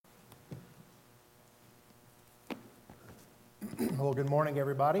Well, good morning,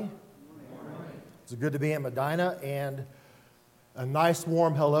 everybody. It's good to be in Medina, and a nice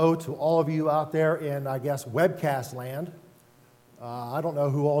warm hello to all of you out there in, I guess, webcast land. I don't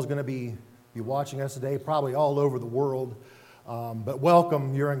know who all is going to be watching us today, probably all over the world. But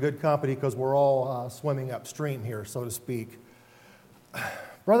welcome, you're in good company because we're all swimming upstream here, so to speak.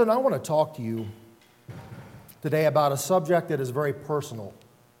 Brethren, I want to talk to you today about a subject that is very personal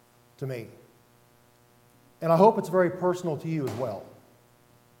to me. And I hope it's very personal to you as well.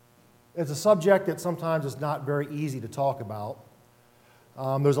 It's a subject that sometimes is not very easy to talk about.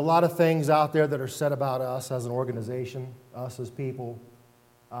 There's a lot of things out there that are said about us as an organization, us as people,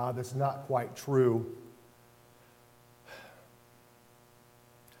 that's not quite true.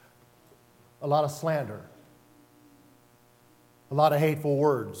 A lot of slander, a lot of hateful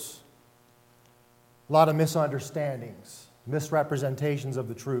words, a lot of misunderstandings, misrepresentations of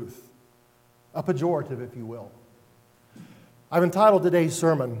the truth. A pejorative, if you will. I've entitled today's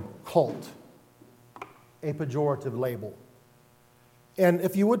sermon, Cult, a pejorative label. And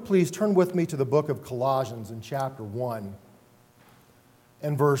if you would please turn with me to the book of Colossians in chapter 1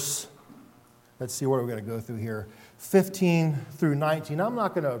 and verse, let's see where we're going to go through here, 15 through 19. I'm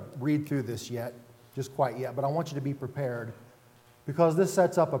not going to read through this yet, just quite yet, but I want you to be prepared because this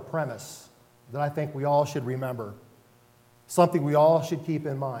sets up a premise that I think we all should remember, something we all should keep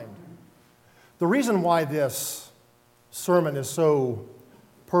in mind. The reason why this sermon is so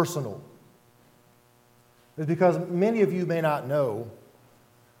personal is because many of you may not know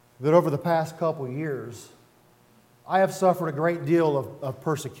that over the past couple of years, I have suffered a great deal of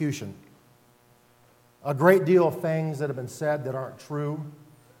persecution, a great deal of things that have been said that aren't true.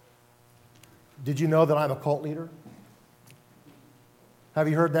 Did you know that I'm a cult leader? Have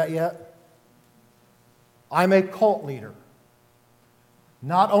you heard that yet? I'm a cult leader.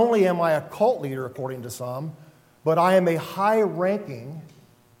 Not only am I a cult leader, according to some, but I am a high-ranking,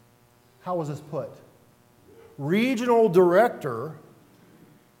 how was this put? Regional director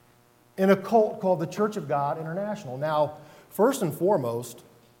in a cult called the Church of God International. Now, first and foremost,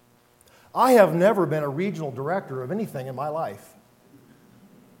 I have never been a regional director of anything in my life.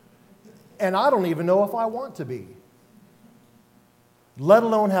 And I don't even know if I want to be, let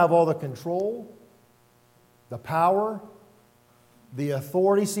alone have all the control, the power, the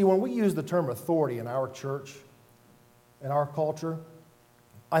authority. See, when we use the term authority in our church, in our culture,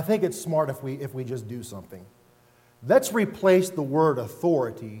 I think it's smart if we just do something. Let's replace the word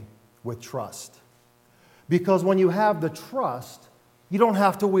authority with trust. Because when you have the trust, you don't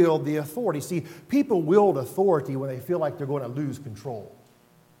have to wield the authority. See, people wield authority when they feel like they're going to lose control.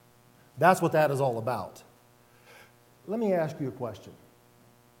 That's what that is all about. Let me ask you a question.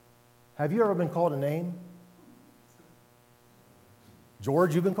 Have you ever been called a name?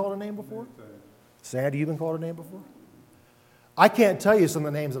 George, you've been called a name before? Sandy, you've been called a name before? I can't tell you some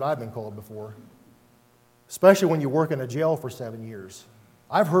of the names that I've been called before, especially when you work in a jail for 7 years.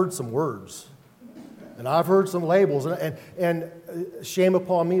 I've heard some words, and I've heard some labels, and shame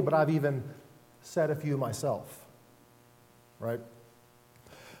upon me, but I've even said a few myself, right?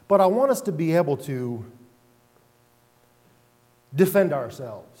 But I want us to be able to defend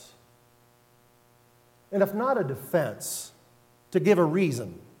ourselves. And if not a defense, to give a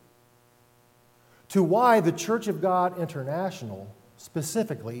reason to why the Church of God International,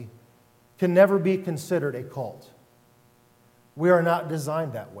 specifically, can never be considered a cult. We are not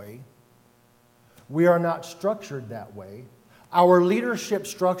designed that way. We are not structured that way. Our leadership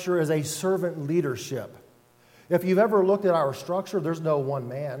structure is a servant leadership. If you've ever looked at our structure, there's no one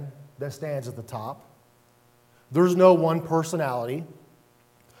man that stands at the top. There's no one personality.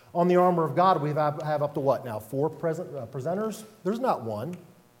 On the Armor of God, we have up to what now? 4 presenters? There's not one.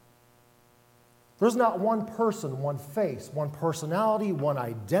 There's not one person, one face, one personality, one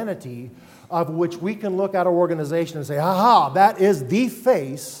identity of which we can look at our organization and say, aha, that is the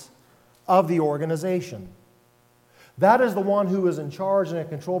face of the organization. That is the one who is in charge and in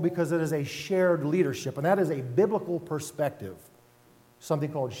control because it is a shared leadership, and that is a biblical perspective,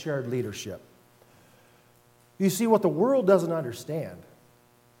 something called shared leadership. You see, what the world doesn't understand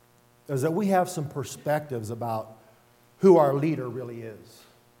is that we have some perspectives about who our leader really is.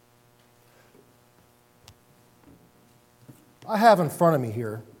 I have in front of me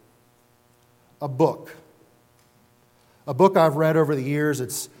here a book I've read over the years.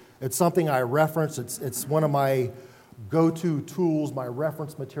 It's something I reference. It's one of my go-to tools, my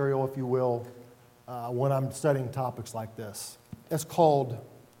reference material, if you will, when I'm studying topics like this. It's called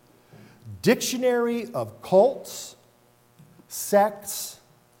Dictionary of Cults, Sects,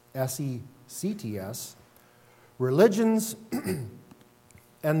 S-E-C-T-S, Religions,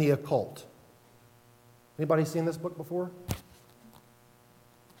 and the Occult. Anybody seen this book before?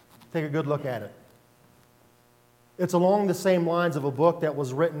 Take a good look at it. It's along the same lines of a book that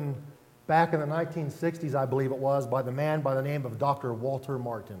was written back in the 1960s, I believe it was, by the man by the name of Dr. Walter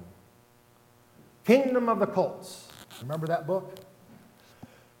Martin. Kingdom of the Cults. Remember that book?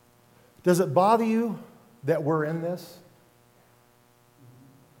 Does it bother you that we're in this?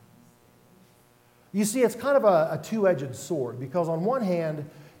 You see, it's kind of a two-edged sword, because on one hand,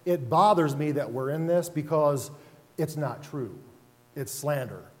 it bothers me that we're in this because it's not true. It's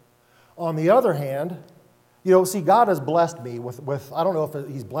slander. On the other hand, see, God has blessed me with I don't know if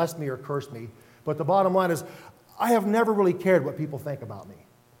He's blessed me or cursed me, but the bottom line is I have never really cared what people think about me.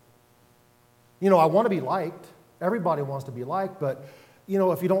 I want to be liked. Everybody wants to be liked, but,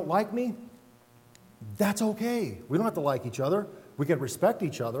 if you don't like me, that's okay. We don't have to like each other. We can respect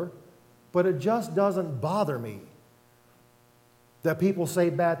each other, but it just doesn't bother me that people say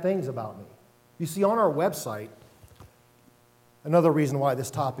bad things about me. You see, on our website, another reason why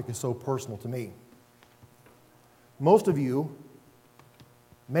this topic is so personal to me, most of you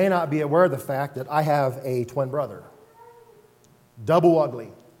may not be aware of the fact that I have a twin brother. Double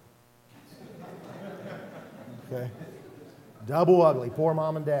ugly. Okay? Double ugly. Poor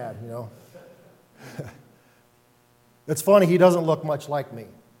mom and dad, It's funny, he doesn't look much like me.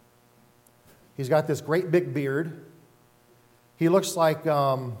 He's got this great big beard. He looks like,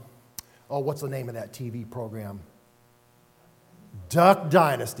 what's the name of that TV program? Duck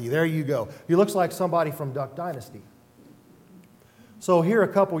Dynasty. There you go. He looks like somebody from Duck Dynasty. So here a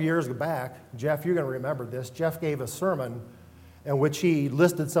couple years back, Jeff, you're going to remember this, Jeff gave a sermon in which he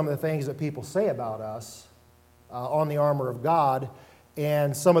listed some of the things that people say about us on the armor of God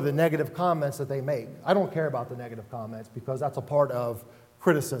and some of the negative comments that they make. I don't care about the negative comments because that's a part of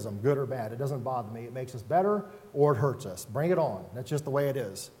criticism, good or bad. It doesn't bother me. It makes us better or it hurts us. Bring it on. That's just the way it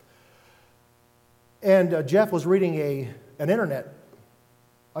is. And Jeff was reading an internet,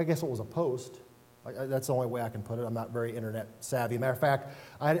 I guess it was a post. That's the only way I can put it. I'm not very internet savvy. Matter of fact,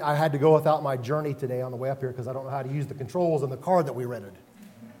 I had to go without my journey today on the way up here because I don't know how to use the controls in the car that we rented.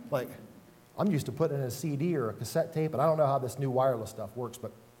 Like, I'm used to putting in a CD or a cassette tape, and I don't know how this new wireless stuff works,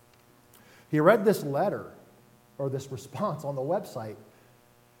 but he read this letter or this response on the website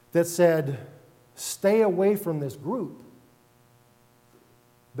that said, stay away from this group.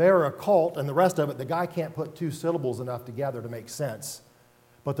 They're a cult, and the rest of it, the guy can't put two syllables enough together to make sense.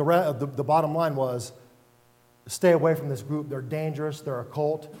 But the bottom line was, stay away from this group. They're dangerous. They're a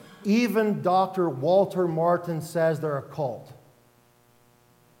cult. Even Dr. Walter Martin says they're a cult.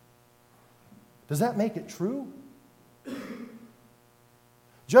 Does that make it true?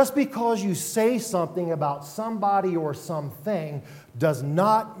 Just because you say something about somebody or something does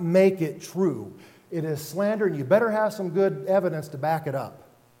not make it true. It is slander, and you better have some good evidence to back it up.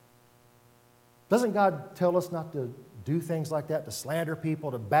 Doesn't God tell us not to do things like that, to slander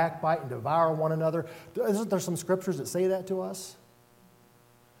people, to backbite and devour one another? Isn't there some scriptures that say that to us?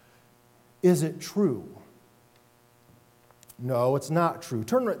 Is it true? No, it's not true.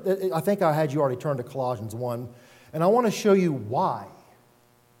 I think I had you already turn to Colossians 1, and I want to show you why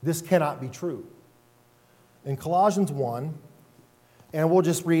this cannot be true. In Colossians 1, and we'll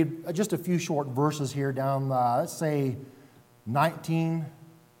just read just a few short verses here down, let's say 15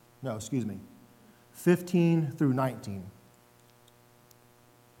 through 19.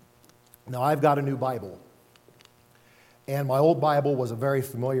 Now, I've got a new Bible, and my old Bible was a very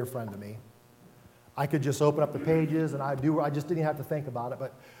familiar friend to me. I could just open up the pages, and I just didn't have to think about it.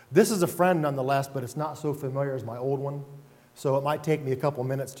 But this is a friend nonetheless, but it's not so familiar as my old one. So it might take me a couple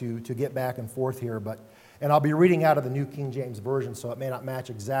minutes to get back and forth here. And I'll be reading out of the New King James Version, so it may not match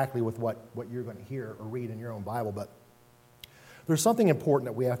exactly with what you're going to hear or read in your own Bible. But there's something important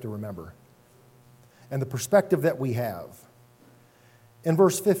that we have to remember, and the perspective that we have. In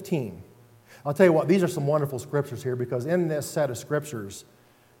verse 15, I'll tell you what, these are some wonderful scriptures here, because in this set of scriptures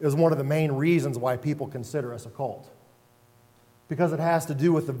is one of the main reasons why people consider us a cult. Because it has to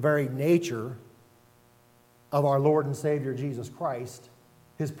do with the very nature of our Lord and Savior Jesus Christ,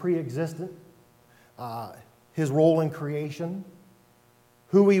 His pre-existent, His role in creation,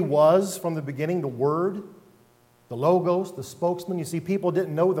 who He was from the beginning, the Word, the Logos, the spokesman. You see, people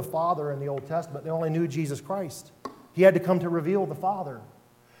didn't know the Father in the Old Testament. They only knew Jesus Christ. He had to come to reveal the Father.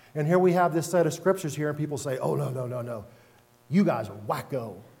 And here we have this set of scriptures here, and people say, oh, no. You guys are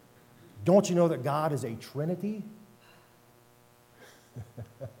wacko. Don't you know that God is a Trinity?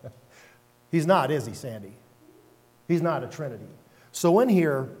 He's not, is he, Sandy? He's not a Trinity. So in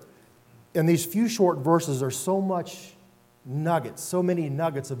here, in these few short verses, there's so many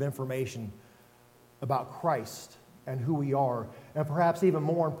nuggets of information about Christ and who we are. And perhaps even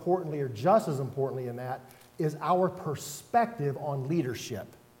more importantly, or just as importantly in that, is our perspective on leadership.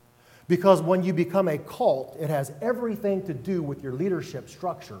 Because when you become a cult, it has everything to do with your leadership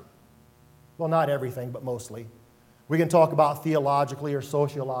structure. Well, not everything, but mostly. We can talk about theologically or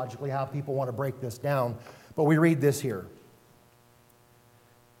sociologically how people want to break this down, but we read this here.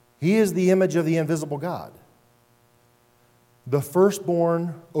 He is the image of the invisible God, the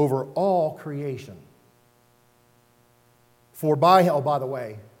firstborn over all creation. For by him, oh, by the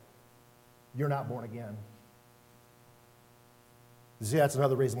way, you're not born again. See, that's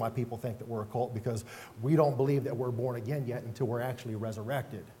another reason why people think that we're a cult, because we don't believe that we're born again yet until we're actually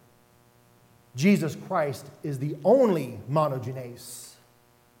resurrected. Jesus Christ is the only monogenes,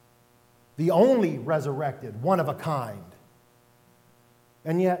 the only resurrected, one of a kind.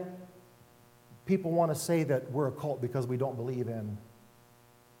 And yet, people want to say that we're a cult because we don't believe in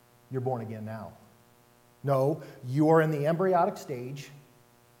you're born again now. No, you are in the embryonic stage,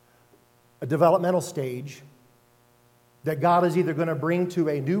 a developmental stage, that God is either going to bring to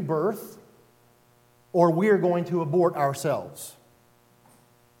a new birth or we're going to abort ourselves.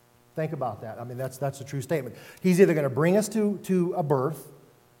 Think about that. I mean, that's a true statement. He's either going to bring us to a birth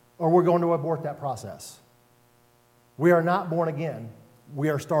or we're going to abort that process. We are not born again. We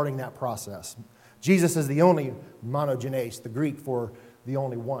are starting that process. Jesus is the only monogenes, the Greek for the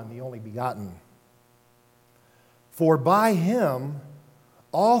only one, the only begotten. For by him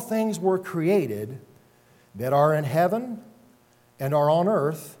all things were created that are in heaven and are on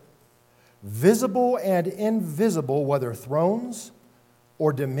earth, visible and invisible, whether thrones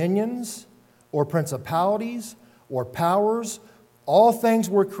or dominions or principalities or powers, all things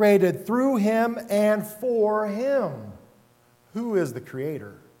were created through him and for him. Who is the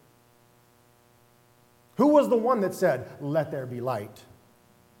creator? Who was the one that said, "Let there be light"?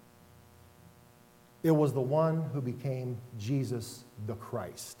 It was the one who became Jesus the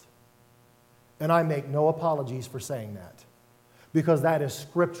Christ. And I make no apologies for saying that, because that is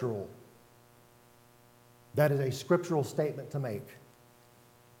scriptural. That is a scriptural statement to make.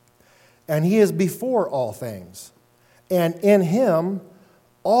 And he is before all things, and in him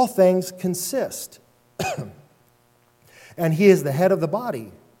all things consist. And he is the head of the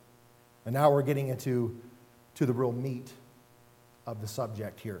body. And now we're getting into the real meat of the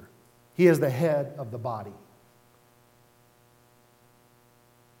subject here. He is the head of the body.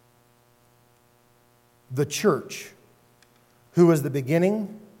 The church, who is the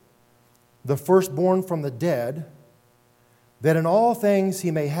beginning, the firstborn from the dead, that in all things he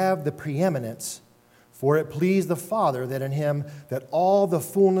may have the preeminence, for it pleased the Father that in him that all the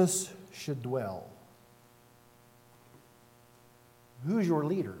fullness should dwell. Who's your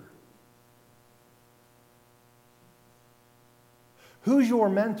leader? Who's your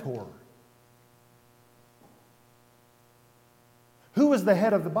mentor? Who is the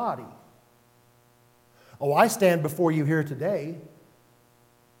head of the body? Oh, I stand before you here today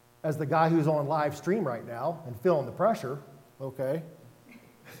as the guy who's on live stream right now and feeling the pressure, okay?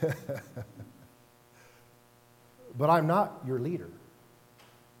 But I'm not your leader.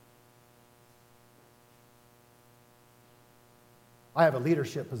 I have a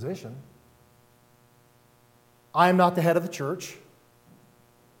leadership position. I am not the head of the church.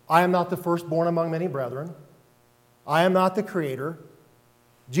 I am not the firstborn among many brethren. I am not the creator.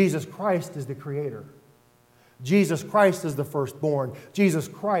 Jesus Christ is the creator. Jesus Christ is the firstborn. Jesus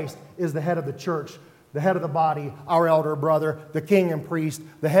Christ is the head of the church, the head of the body, our elder brother, the king and priest,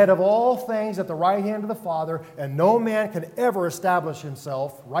 the head of all things at the right hand of the Father, and no man can ever establish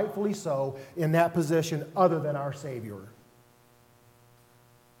himself, rightfully so, in that position other than our Savior.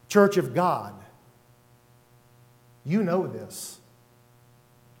 Church of God, you know this.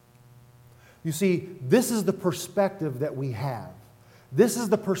 You see, this is the perspective that we have. This is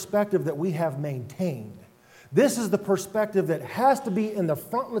the perspective that we have maintained. This is the perspective that has to be in the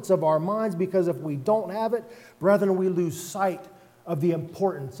frontlets of our minds, because if we don't have it, brethren, we lose sight of the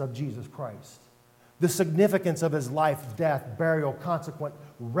importance of Jesus Christ, the significance of his life, death, burial, consequent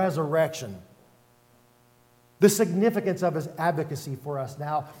resurrection, the significance of his advocacy for us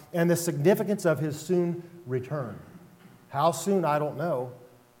now, and the significance of his soon return. How soon, I don't know.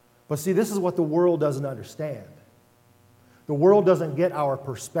 But see, this is what the world doesn't understand. The world doesn't get our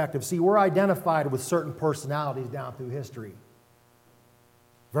perspective. See, we're identified with certain personalities down through history.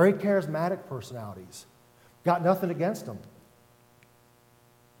 Very charismatic personalities. Got nothing against them.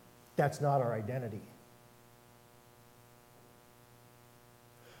 That's not our identity.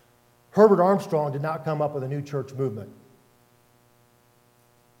 Herbert Armstrong did not come up with a new church movement.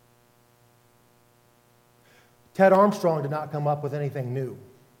 Ted Armstrong did not come up with anything new.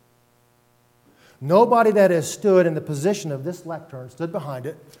 Nobody that has stood in the position of this lectern, stood behind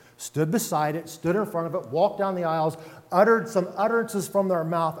it, stood beside it, stood in front of it, walked down the aisles, uttered some utterances from their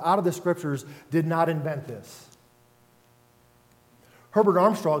mouth out of the Scriptures, did not invent this. Herbert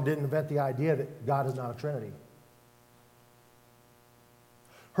Armstrong didn't invent the idea that God is not a Trinity.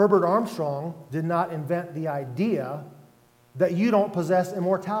 Herbert Armstrong did not invent the idea that you don't possess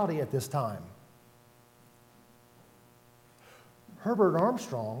immortality at this time. Herbert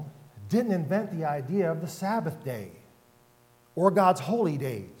Armstrong didn't invent the idea of the Sabbath day or God's holy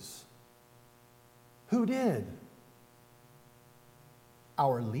days. Who did?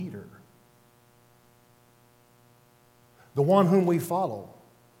 Our leader. The one whom we follow.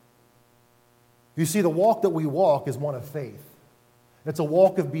 You see, the walk that we walk is one of faith. It's a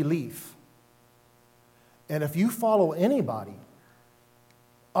walk of belief. And if you follow anybody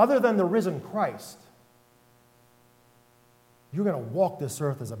other than the risen Christ, you're going to walk this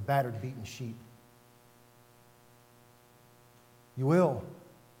earth as a battered, beaten sheep. You will.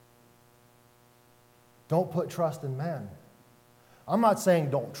 Don't put trust in men. I'm not saying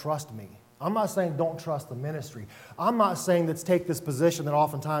don't trust me. I'm not saying don't trust the ministry. I'm not saying let's take this position that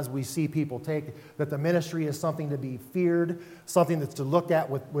oftentimes we see people take, that the ministry is something to be feared, something that's to look at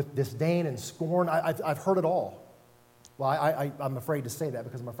with disdain and scorn. I've heard it all. Well, I'm afraid to say that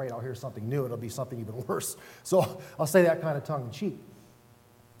because I'm afraid I'll hear something new. It'll be something even worse. So I'll say that kind of tongue in cheek.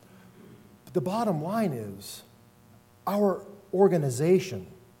 But the bottom line is our organization,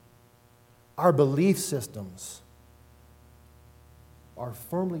 our belief systems, are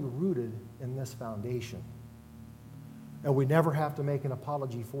firmly rooted in this foundation. And we never have to make an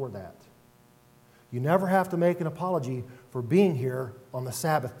apology for that. You never have to make an apology for being here on the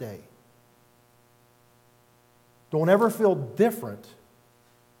Sabbath day. Don't ever feel different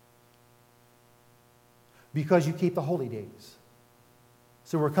because you keep the holy days.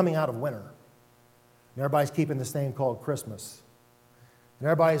 So we're coming out of winter. And everybody's keeping this thing called Christmas. And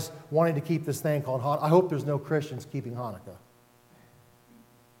everybody's wanting to keep this thing called Hanukkah. I hope there's no Christians keeping Hanukkah.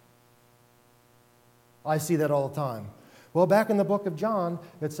 I see that all the time. Well, back in the book of John,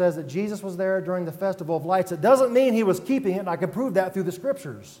 it says that Jesus was there during the Festival of Lights. It doesn't mean he was keeping it, and I can prove that through the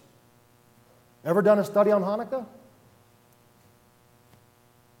Scriptures. Ever done a study on Hanukkah?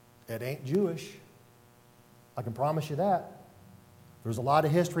 It ain't Jewish. I can promise you that. There's a lot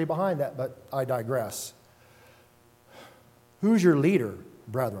of history behind that, but I digress. Who's your leader,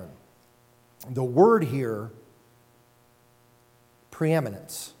 brethren? The word here,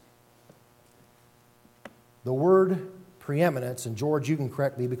 preeminence. The word preeminence, and George, you can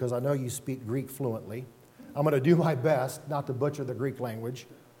correct me because I know you speak Greek fluently. I'm going to do my best not to butcher the Greek language.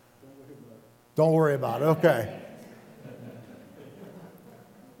 Don't worry about it. Okay.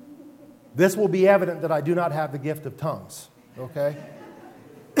 This will be evident that I do not have the gift of tongues. Okay?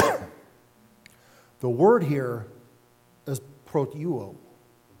 The word here is proteuo.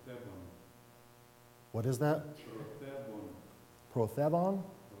 What is that? Prothebon.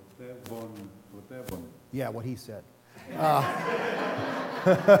 Prothebon. Yeah, what he said.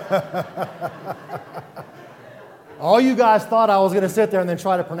 All you guys thought I was going to sit there and then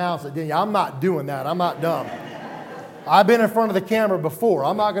try to pronounce it, didn't you? I'm not doing that. I'm not dumb. I've been in front of the camera before.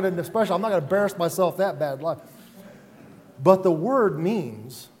 I'm not going to embarrass myself that bad. But the word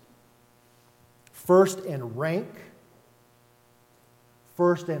means first in rank,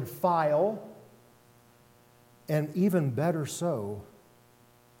 first in file, and even better so,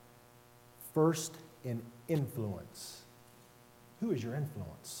 first in influence. Who is your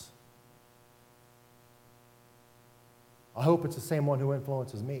influence? I hope it's the same one who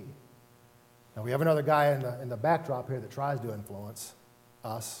influences me. Now, we have another guy in the backdrop here that tries to influence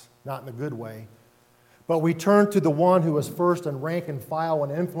us, not in a good way. But we turn to the one who is first in rank and file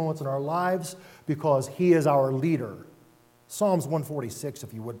and influence in our lives because he is our leader. Psalms 146,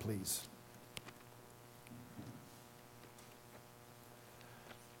 if you would, please.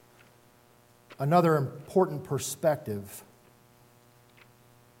 Another important perspective,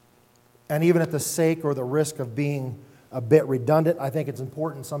 and even at the sake or the risk of being a bit redundant, I think it's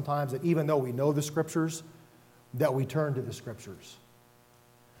important sometimes that even though we know the Scriptures, that we turn to the Scriptures.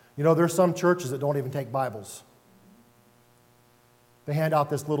 You know, there's some churches that don't even take Bibles. They hand out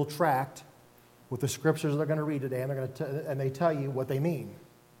this little tract with the Scriptures they're going to read today, and they tell you what they mean.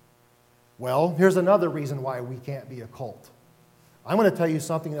 Well, here's another reason why we can't be a cult. I'm going to tell you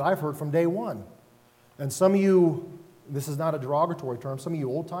something that I've heard from day one. And some of you, this is not a derogatory term, some of you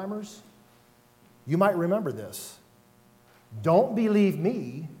old-timers, you might remember this. Don't believe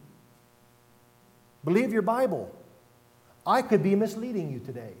me. Believe your Bible. I could be misleading you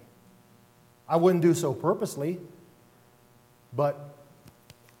today. I wouldn't do so purposely, but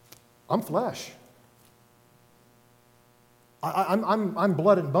I'm flesh. I'm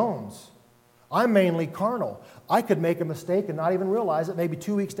blood and bones. I'm mainly carnal. I could make a mistake and not even realize it, maybe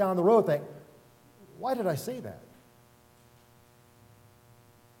 2 weeks down the road think, why did I say that?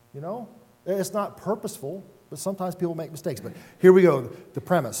 You know? It's not purposeful, but sometimes people make mistakes. But here we go, the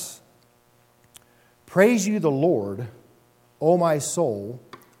premise. Praise you, the Lord, O my soul.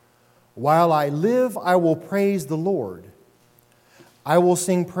 While I live, I will praise the Lord. I will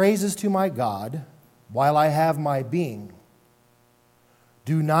sing praises to my God while I have my being.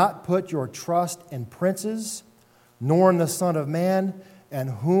 Do not put your trust in princes, nor in the Son of Man, in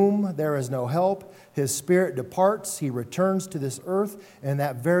whom there is no help. His spirit departs, he returns to this earth, and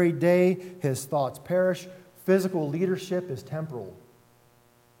that very day his thoughts perish. Physical leadership is temporal.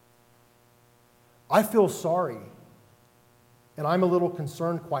 I feel sorry, and I'm a little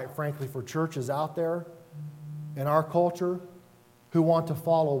concerned, quite frankly, for churches out there in our culture who want to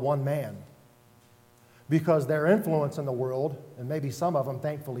follow one man, because their influence in the world, and maybe some of them,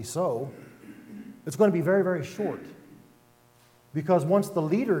 thankfully so, it's going to be very, very short. Because once the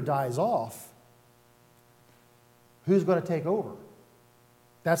leader dies off, who's going to take over?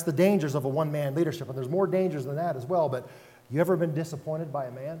 That's the dangers of a one-man leadership, and there's more dangers than that as well, but you ever been disappointed by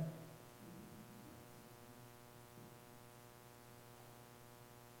a man?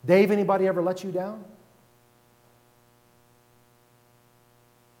 Dave, anybody ever let you down?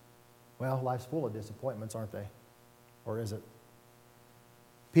 Well, life's full of disappointments, aren't they? Or is it?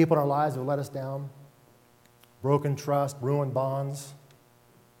 People in our lives have let us down. Broken trust, ruined bonds.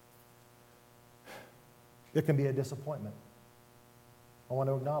 It can be a disappointment. I want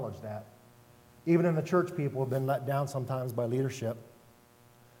to acknowledge that. Even in the church, people have been let down sometimes by leadership.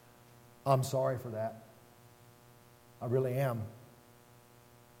 I'm sorry for that. I really am.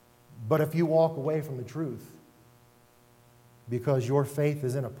 But if you walk away from the truth because your faith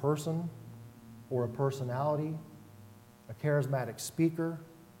is in a person or a personality, a charismatic speaker,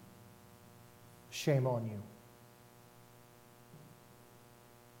 shame on you.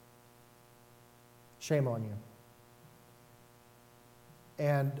 Shame on you.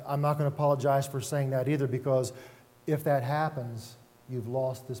 And I'm not going to apologize for saying that either, because if that happens, you've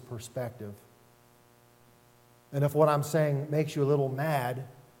lost this perspective. And if what I'm saying makes you a little mad,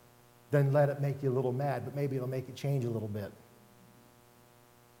 then let it make you a little mad, but maybe it'll make it change a little bit.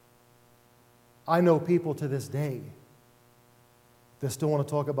 I know people to this day that still want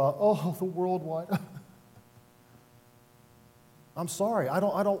to talk about, oh, the worldwide. I'm sorry, I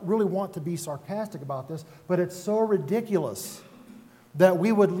don't really want to be sarcastic about this, but it's so ridiculous that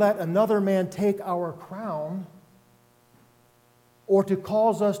we would let another man take our crown, or to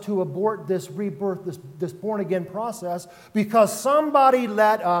cause us to abort this rebirth, this born-again process, because somebody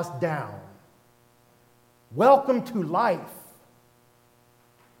let us down. Welcome to life.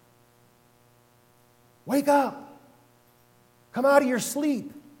 Wake up. Come out of your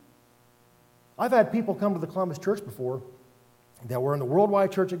sleep. I've had people come to the Columbus Church before that were in the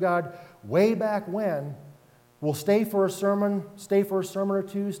Worldwide Church of God way back when, will stay for a sermon or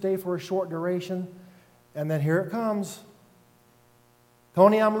two, stay for a short duration, and then here it comes.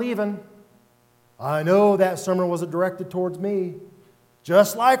 Tony, I'm leaving. I know that sermon was directed towards me,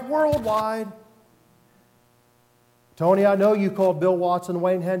 just like Worldwide. Tony, I know you called Bill Watson,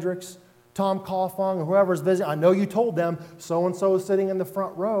 Wayne Hendricks, Tom Kaufung, and whoever's visiting. I know you told them so-and-so is sitting in the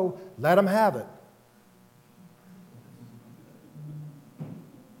front row. Let them have it.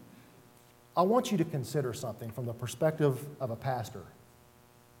 I want you to consider something from the perspective of a pastor.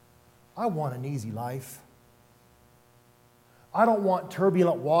 I want an easy life. I don't want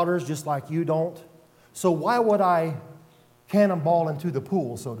turbulent waters just like you don't. So why would I cannonball into the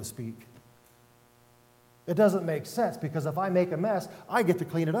pool, so to speak? It doesn't make sense, because if I make a mess, I get to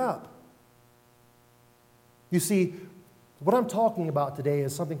clean it up. You see, what I'm talking about today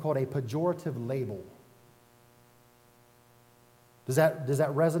is something called a pejorative label. Does that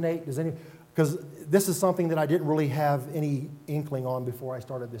resonate? Because this is something that I didn't really have any inkling on before I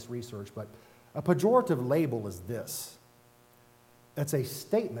started this research, but a pejorative label is this. It's a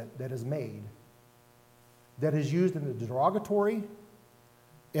statement that is made that is used in the derogatory,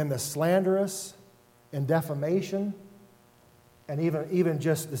 in the slanderous, in defamation, and even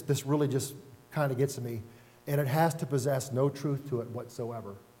just, this really just kind of gets to me, and it has to possess no truth to it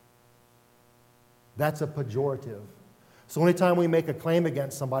whatsoever. That's a pejorative. So anytime we make a claim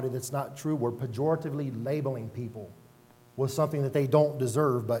against somebody that's not true, we're pejoratively labeling people with something that they don't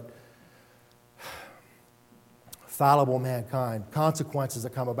deserve, but fallible mankind, consequences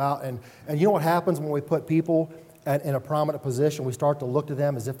that come about. And you know what happens when we put people in a prominent position? We start to look to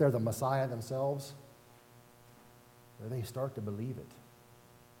them as if they're the Messiah themselves. Or they start to believe it.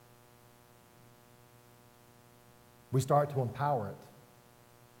 We start to empower it.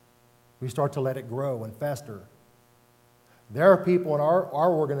 We start to let it grow and fester. There are people in our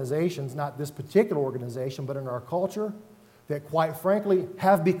organizations, not this particular organization, but in our culture, that quite frankly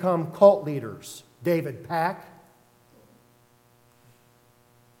have become cult leaders. David Pack.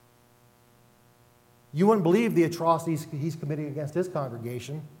 You wouldn't believe the atrocities he's committing against his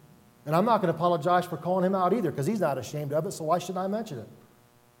congregation. And I'm not going to apologize for calling him out either, because he's not ashamed of it, so why should I mention it?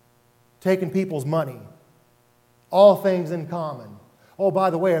 Taking people's money. All things in common. Oh, by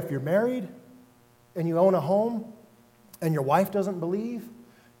the way, if you're married and you own a home and your wife doesn't believe,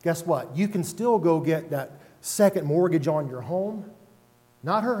 guess what? You can still go get that second mortgage on your home.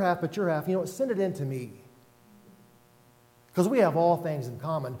 Not her half, but your half. You know what? Send it in to me. Because we have all things in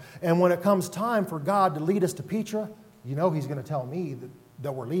common. And when it comes time for God to lead us to Petra, you know He's going to tell me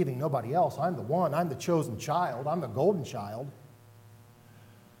that we're leaving, nobody else. I'm the one. I'm the chosen child. I'm the golden child.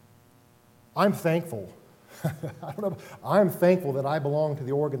 I'm thankful. I don't know. I'm thankful that I belong to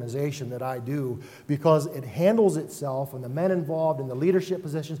the organization that I do, because it handles itself, and the men involved in the leadership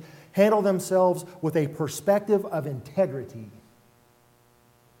positions handle themselves with a perspective of integrity.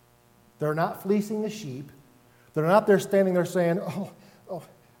 They're not fleecing the sheep. They're not there standing there saying, oh,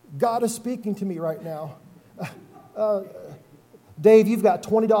 God is speaking to me right now. Dave, you've got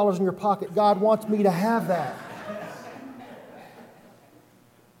 $20 in your pocket. God wants me to have that.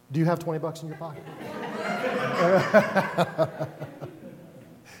 Do you have $20 in your pocket?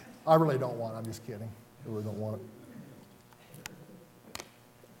 I really don't want it. I'm just kidding. I really don't want it.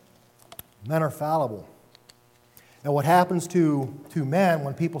 Men are fallible. And what happens to men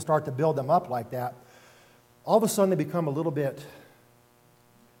when people start to build them up like that, all of a sudden they become a little bit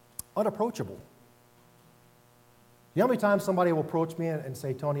unapproachable. You know how many times somebody will approach me and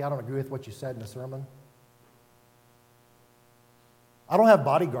say, Tony, I don't agree with what you said in the sermon? I don't have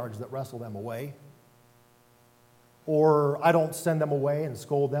bodyguards that wrestle them away. Or I don't send them away and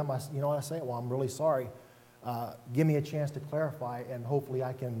scold them. You know what I say? Well, I'm really sorry. Give me a chance to clarify, and hopefully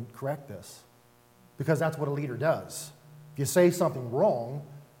I can correct this. Because that's what a leader does. If you say something wrong,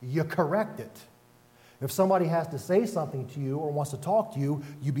 you correct it. If somebody has to say something to you or wants to talk to you,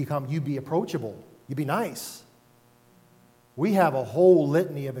 you be approachable. You be nice. We have a whole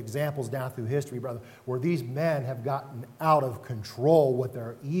litany of examples down through history, brother, where these men have gotten out of control with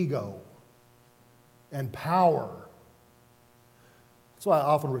their ego and power. That's why I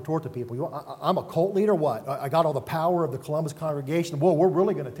often retort to people, I'm a cult leader, what? I got all the power of the Columbus congregation. Whoa, we're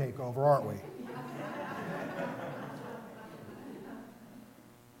really going to take over, aren't we?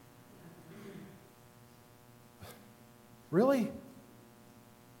 Really?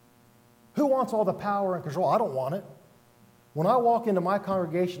 Who wants all the power and control? I don't want it. When I walk into my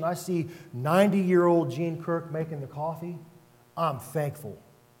congregation, I see 90-year-old Gene Kirk making the coffee, I'm thankful.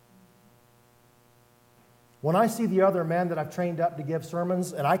 When I see the other men that I've trained up to give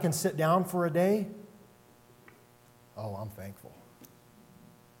sermons and I can sit down for a day, oh, I'm thankful.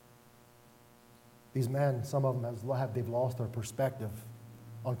 These men, some of them they've lost their perspective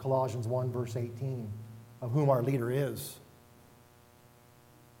on Colossians 1, verse 18, of whom our leader is.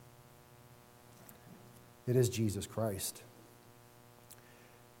 It is Jesus Christ.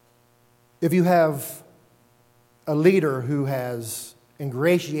 If you have a leader who has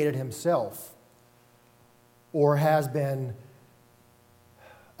ingratiated himself or has been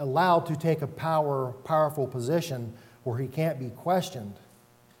allowed to take a powerful position where he can't be questioned,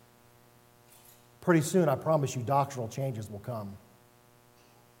 pretty soon, I promise you, doctrinal changes will come.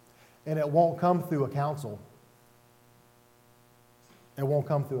 And it won't come through a council. It won't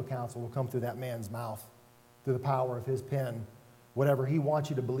come through a council. It will come through that man's mouth, through the power of his pen. Whatever he wants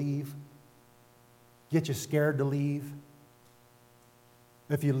you to believe, get you scared to leave.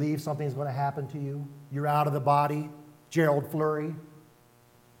 If you leave, something's going to happen to you. You're out of the body. Gerald Flurry.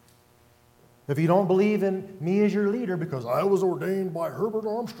 If you don't believe in me as your leader because I was ordained by Herbert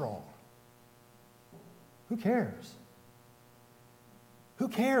Armstrong, who cares? Who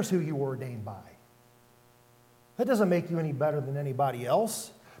cares who you were ordained by? That doesn't make you any better than anybody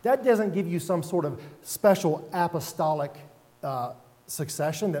else. That doesn't give you some sort of special apostolic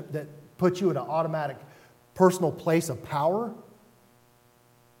succession that puts you in an automatic personal place of power.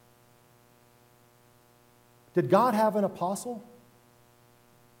 Did God have an apostle?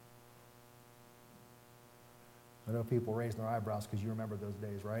 I know people raising their eyebrows because you remember those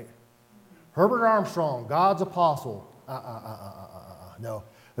days, right? Herbert Armstrong, God's apostle. No,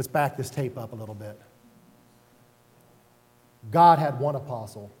 let's back this tape up a little bit. God had one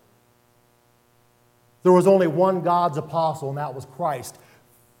apostle. There was only one God's apostle, and that was Christ.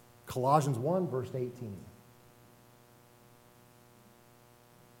 Colossians 1, verse 18.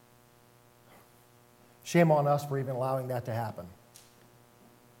 Shame on us for even allowing that to happen.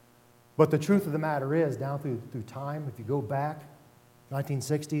 But the truth of the matter is, down through time, if you go back,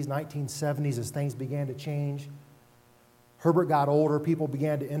 1960s, 1970s, as things began to change, Herbert got older, people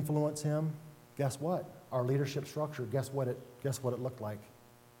began to influence him. Guess what? Our leadership structure, guess what it looked like?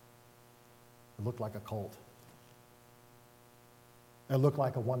 It looked like a cult. It looked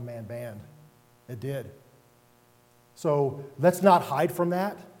like a one-man band. It did. So let's not hide from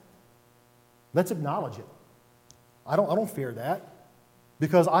that. Let's acknowledge it. I don't fear that,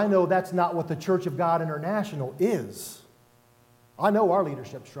 because I know that's not what the Church of God International is. I know our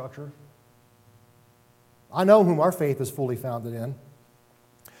leadership structure. I know whom our faith is fully founded in.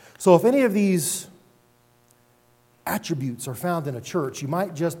 So if any of these attributes are found in a church, you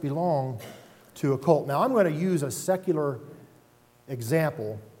might just belong to a cult. Now, I'm going to use a secular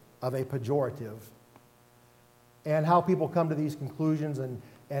example of a pejorative and how people come to these conclusions and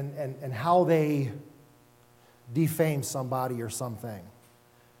how they defame somebody or something.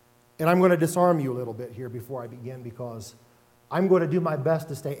 And I'm going to disarm you a little bit here before I begin, because I'm going to do my best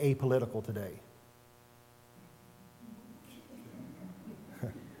to stay apolitical today.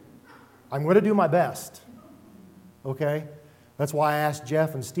 I'm going to do my best, okay? That's why I asked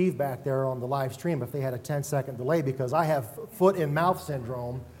Jeff and Steve back there on the live stream if they had a 10-second delay, because I have foot and mouth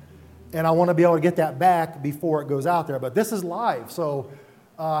syndrome, and I want to be able to get that back before it goes out there. But this is live, so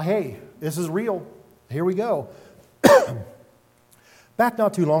hey, this is real. Here we go. Back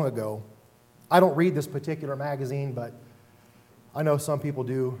not too long ago, I don't read this particular magazine, but I know some people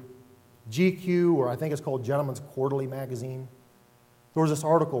do. GQ, or I think it's called Gentleman's Quarterly magazine. There was this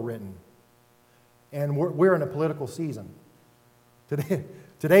article written, and we're in a political season.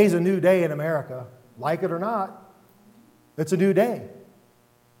 Today's a new day in America. Like it or not, it's a new day.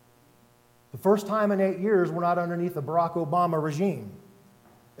 The first time in 8 years we're not underneath the Barack Obama regime.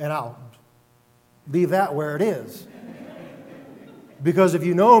 And I'll leave that where it is. Because if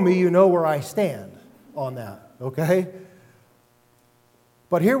you know me, you know where I stand on that, okay?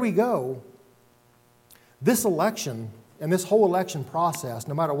 But here we go. This election and this whole election process,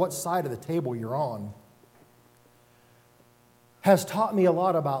 no matter what side of the table you're on, has taught me a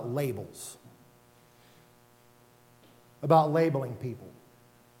lot about labels, about labeling people,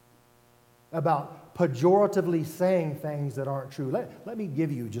 about pejoratively saying things that aren't true. Let me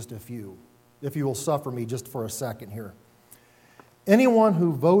give you just a few, if you will suffer me just for a second here. Anyone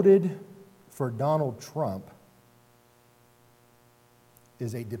who voted for Donald Trump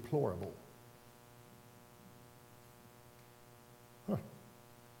is a deplorable. Huh.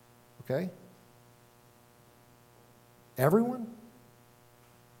 Okay? Everyone?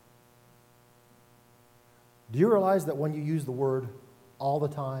 Do you realize that when you use the word all the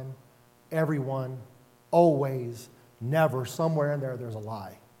time, everyone, always, never, somewhere in there, there's a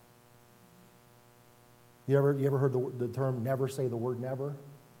lie? You ever heard the term never say the word never?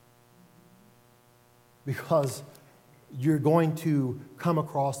 Because you're going to come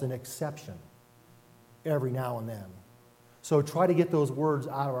across an exception every now and then. So try to get those words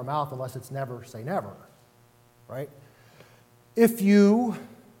out of our mouth, unless it's never say never, right? If you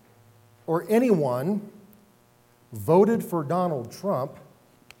or anyone voted for Donald Trump,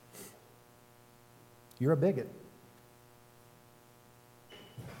 you're a bigot.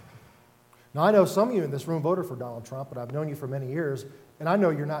 Now, I know some of you in this room voted for Donald Trump, but I've known you for many years, and I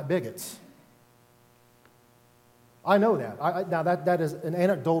know you're not bigots. I know that. Now, that is an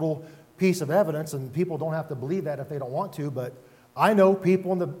anecdotal piece of evidence, and people don't have to believe that if they don't want to, but I know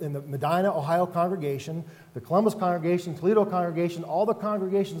people in the Medina, Ohio congregation, the Columbus congregation, Toledo congregation, all the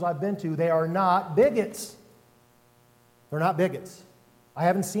congregations I've been to, they are not bigots. They're not bigots. I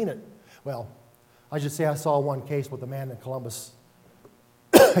haven't seen it. Well, I should say I saw one case with a man in Columbus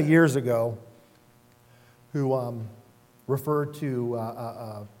years ago who referred to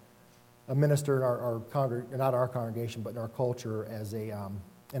a minister in our not our congregation, but in our culture as in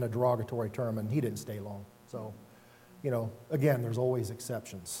a derogatory term, and he didn't stay long. So, again, there's always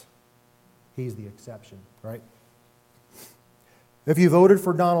exceptions. He's the exception, right? If you voted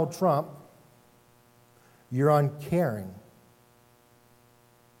for Donald Trump, you're uncaring.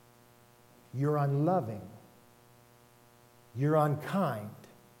 You're unloving. You're unkind.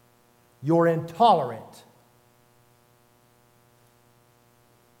 You're intolerant.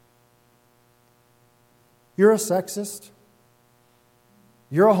 You're a sexist.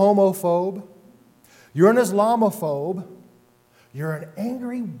 You're a homophobe. You're an Islamophobe. You're an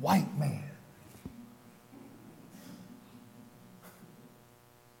angry white man.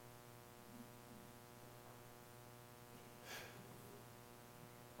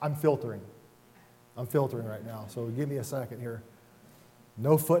 I'm filtering right now, so give me a second here.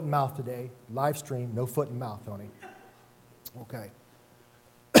 No foot and mouth today. Live stream, no foot and mouth, Tony. Okay.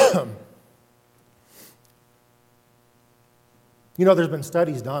 You know, there's been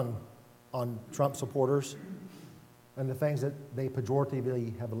studies done on Trump supporters and the things that they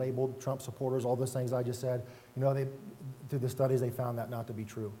pejoratively have labeled Trump supporters, all those things I just said. You know, through the studies, they found that not to be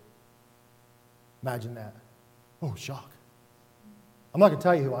true. Imagine that. Oh, shock. I'm not going to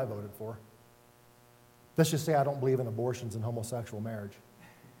tell you who I voted for. Let's just say I don't believe in abortions and homosexual marriage.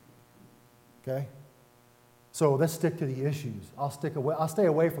 Okay? So let's stick to the issues. I'll stay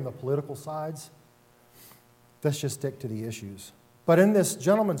away from the political sides. Let's just stick to the issues. But in this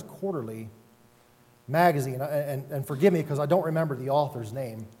Gentleman's Quarterly magazine, and forgive me because I don't remember the author's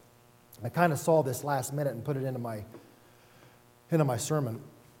name. I kind of saw this last minute and put it into my sermon.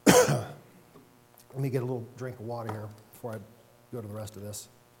 Let me get a little drink of water here before I go to the rest of this.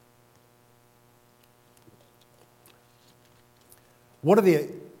 One of the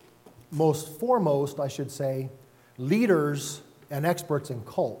most foremost, I should say, leaders and experts in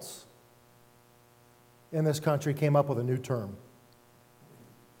cults in this country came up with a new term: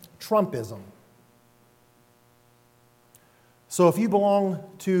 Trumpism. So if you belong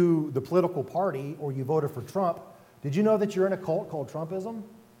to the political party or you voted for Trump, did you know that you're in a cult called Trumpism?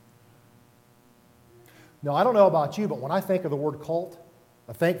 Now, I don't know about you, but when I think of the word cult,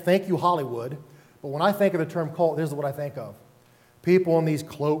 thank you, Hollywood, but when I think of the term cult, this is what I think of. People in these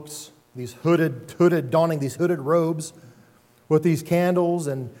cloaks, these donning these hooded robes with these candles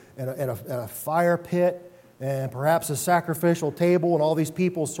and a fire pit and perhaps a sacrificial table and all these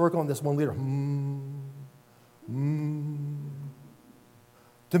people circling this one leader.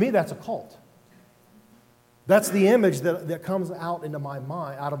 To me, that's a cult. That's the image that comes out of my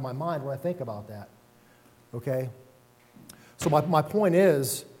mind when I think about that. Okay? So my point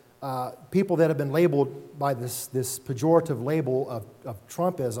is, people that have been labeled by this pejorative label of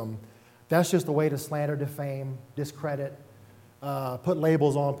Trumpism, that's just a way to slander, defame, discredit, put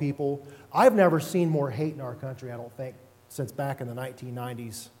labels on people. I've never seen more hate in our country, I don't think, since back in the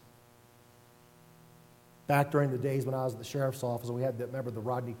 1990s. Back during the days when I was at the sheriff's office, we had, remember the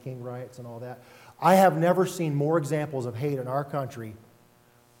Rodney King riots and all that. I have never seen more examples of hate in our country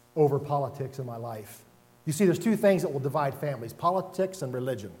over politics in my life. You see, there's two things that will divide families: politics and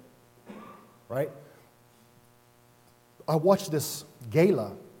religion, right? I watched this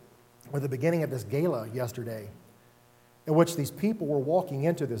gala, or the beginning of this gala yesterday, in which these people were walking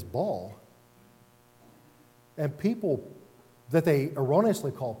into this ball, and people that they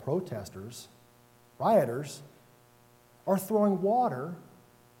erroneously call protesters, rioters, are throwing water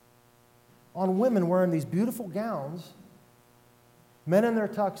on women wearing these beautiful gowns, men in their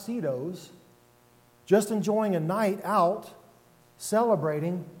tuxedos, just enjoying a night out,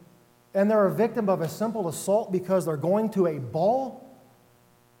 celebrating, and they're a victim of a simple assault because they're going to a ball?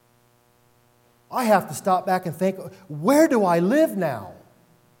 I have to stop back and think, where do I live now?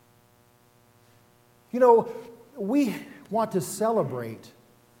 You know, we want to celebrate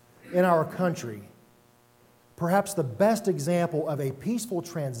in our country perhaps the best example of a peaceful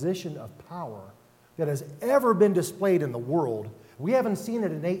transition of power that has ever been displayed in the world. We haven't seen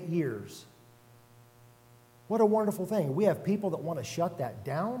it in 8 years. What a wonderful thing. We have people that want to shut that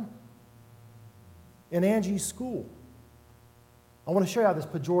down in Angie's school. I want to show you how this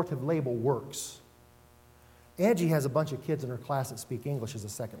pejorative label works. Angie has a bunch of kids in her class that speak English as a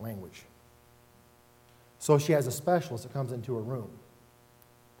second language. So she has a specialist that comes into her room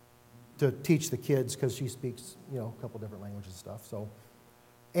to teach the kids because she speaks, a couple different languages and stuff. So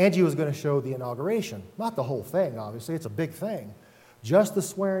Angie was going to show the inauguration. Not the whole thing, obviously. It's a big thing. Just the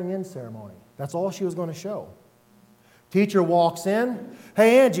swearing-in ceremony. That's all she was going to show. Teacher walks in.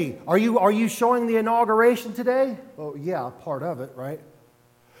 Hey, Angie, are you showing the inauguration today? Oh, yeah, part of it, right?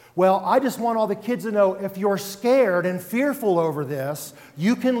 Well, I just want all the kids to know if you're scared and fearful over this,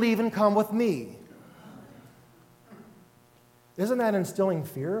 you can leave and come with me. Isn't that instilling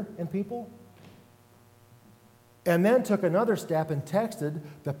fear in people? And then took another step and texted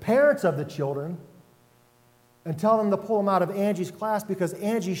the parents of the children and tell them to pull them out of Angie's class because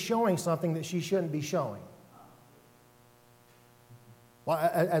Angie's showing something that she shouldn't be showing. Well,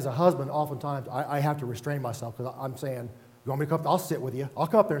 as a husband, oftentimes I have to restrain myself because I'm saying, you want me to come up? I'll sit with you. I'll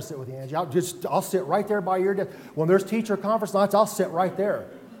come up there and sit with you, Angie. I'll sit right there by your desk. When there's teacher conference nights, I'll sit right there.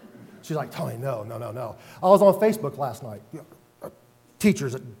 She's like, Tony, no. I was on Facebook last night.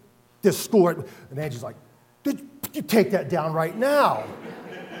 Teachers at this school. And Angie's like, did you take that down right now?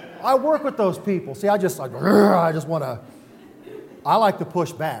 I work with those people. See, I like to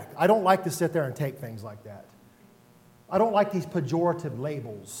push back. I don't like to sit there and take things like that. I don't like these pejorative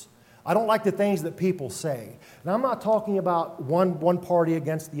labels. I don't like the things that people say. And I'm not talking about one party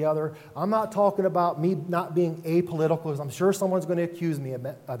against the other. I'm not talking about me not being apolitical, because I'm sure someone's going to accuse me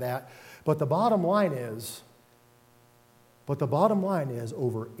of that. But the bottom line is,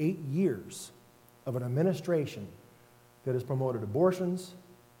 over 8 years of an administration that has promoted abortions,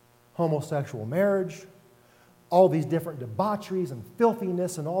 homosexual marriage, all these different debaucheries and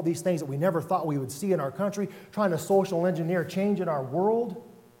filthiness and all these things that we never thought we would see in our country, trying to social engineer change in our world.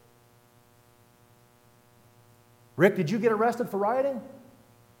 Rick, did you get arrested for rioting?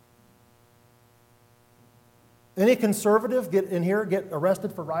 Any conservative get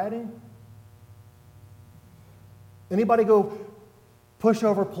arrested for rioting? Anybody go push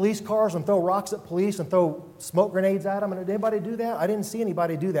over police cars and throw rocks at police and throw smoke grenades at them? Did anybody do that? I didn't see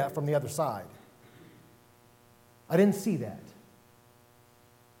anybody do that from the other side. I didn't see that.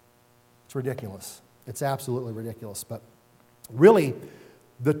 It's ridiculous. It's absolutely ridiculous. But really,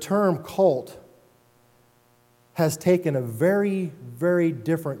 the term cult has taken a very, very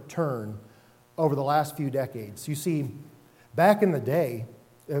different turn over the last few decades. You see, back in the day,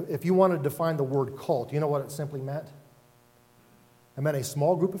 if you wanted to define the word cult, you know what it simply meant? It meant a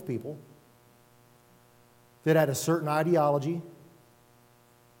small group of people that had a certain ideology,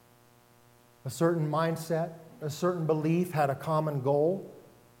 a certain mindset, a certain belief, had a common goal.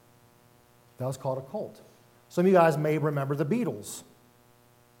 That was called a cult. Some of you guys may remember the Beatles.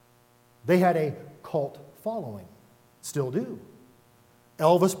 They had a cult following. Still do.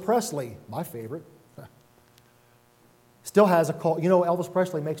 Elvis Presley, my favorite, still has a cult. You know, Elvis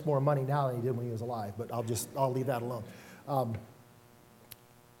Presley makes more money now than he did when he was alive, but I'll leave that alone.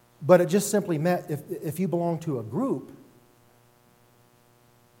 But it just simply meant if you belong to a group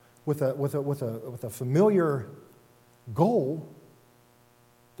with a familiar goal,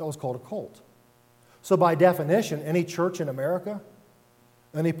 that was called a cult. So by definition, any church in America,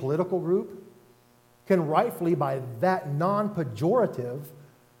 any political group, can rightfully, by that non-pejorative,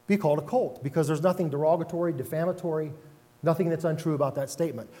 be called a cult, because there's nothing derogatory, defamatory, nothing that's untrue about that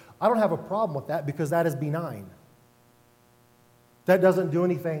statement. I don't have a problem with that, because that is benign. That doesn't do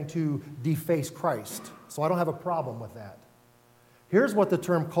anything to deface Christ, so I don't have a problem with that. Here's what the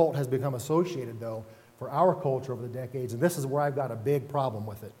term cult has become associated, though, for our culture over the decades, and this is where I've got a big problem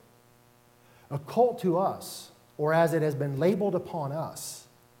with it. A cult to us, or as it has been labeled upon us,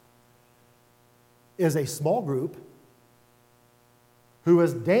 is a small group who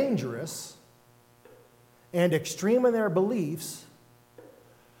is dangerous and extreme in their beliefs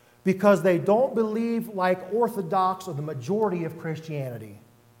because they don't believe like Orthodox or the majority of Christianity.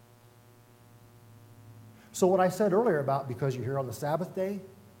 So what I said earlier about because you're here on the Sabbath day,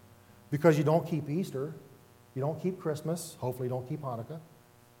 because you don't keep Easter, you don't keep Christmas, hopefully you don't keep Hanukkah,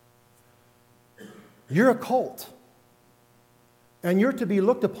 you're a cult. And you're to be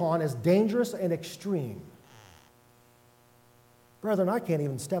looked upon as dangerous and extreme. Brethren, I can't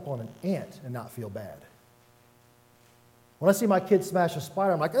even step on an ant and not feel bad. When I see my kid smash a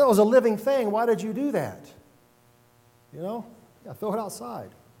spider, I'm like, oh, it was a living thing. Why did you do that? You know? Yeah, throw it outside.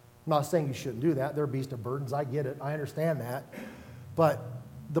 I'm not saying you shouldn't do that. They're beasts of burdens. I get it. I understand that. But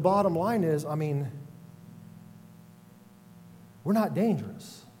the bottom line is, I mean, we're not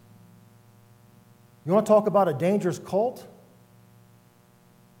dangerous. You want to talk about a dangerous cult?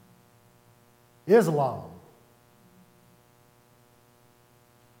 Islam.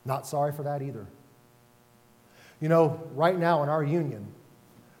 Not sorry for that either. You know, right now in our union,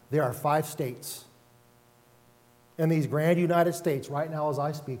 there are 5 states. In these grand United States, right now as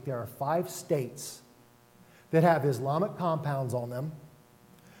I speak, there are 5 states that have Islamic compounds on them,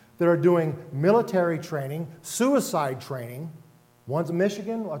 that are doing military training, suicide training. One's in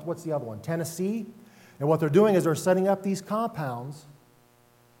Michigan, what's the other one? Tennessee. And what they're doing is they're setting up these compounds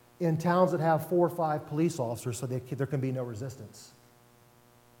in towns that have 4 or 5 police officers so there can be no resistance.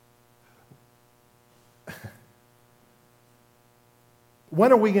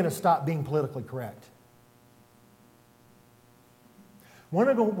 When are we going to stop being politically correct? When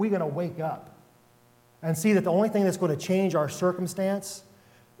are we going to wake up and see that the only thing that's going to change our circumstance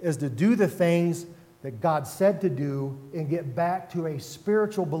is to do the things that God said to do and get back to a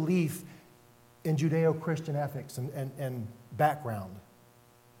spiritual belief in Judeo-Christian ethics and background?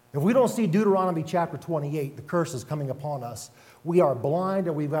 If we don't see Deuteronomy chapter 28, the curse is coming upon us, we are blind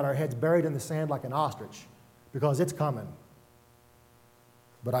and we've got our heads buried in the sand like an ostrich, because it's coming.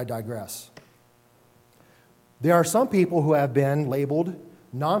 But I digress. There are some people who have been labeled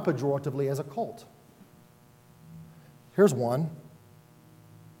non-pejoratively as a cult. Here's one.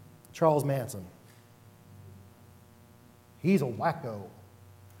 Charles Manson. He's a wacko.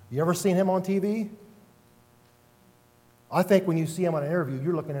 You ever seen him on TV? I think when you see him on an interview,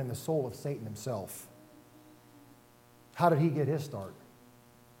 you're looking in the soul of Satan himself. How did he get his start?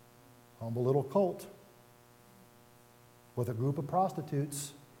 Humble little cult with a group of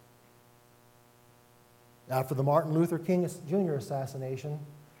prostitutes. After the Martin Luther King Jr. assassination,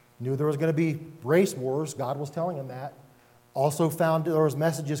 knew there was going to be race wars. God was telling him that. Also found there was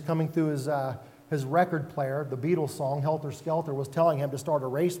messages coming through his record player. The Beatles song, Helter Skelter, was telling him to start a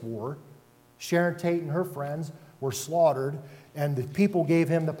race war. Sharon Tate and her friends were slaughtered, and the people gave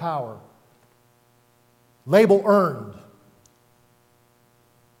him the power. Label earned.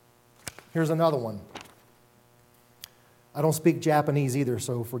 Here's another one. I don't speak Japanese either,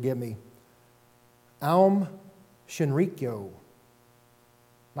 so forgive me. Aum Shinrikyo,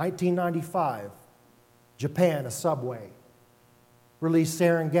 1995, Japan, a subway, released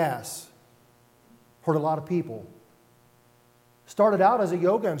sarin gas, hurt a lot of people. Started out as a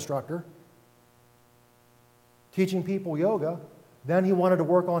yoga instructor, teaching people yoga. Then he wanted to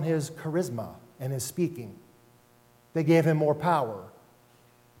work on his charisma and his speaking. They gave him more power.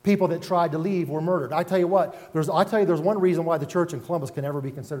 People that tried to leave were murdered. I tell you what, there's one reason why the church in Columbus can never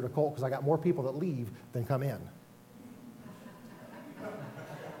be considered a cult, because I got more people that leave than come in.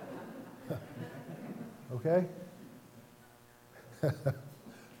 Okay?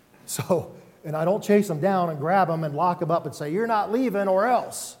 So, and I don't chase them down and grab them and lock them up and say, you're not leaving or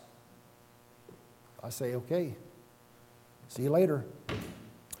else. I say, okay, see you later.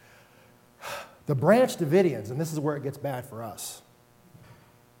 The Branch Davidians, and this is where it gets bad for us.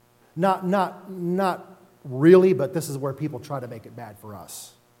 Not really, but this is where people try to make it bad for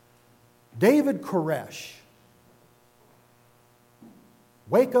us. David Koresh,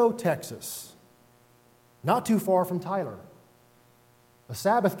 Waco, Texas, not too far from Tyler, a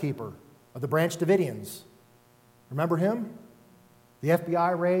Sabbath keeper of the Branch Davidians. Remember him? The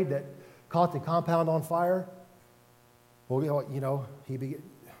FBI raid that caught the compound on fire? Well, you know,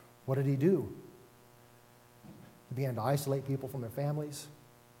 what did he do? He began to isolate people from their families,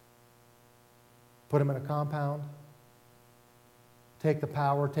 put them in a compound, take the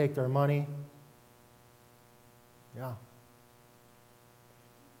power, take their money. Yeah.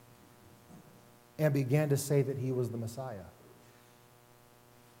 And began to say that he was the Messiah.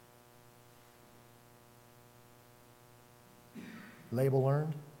 Label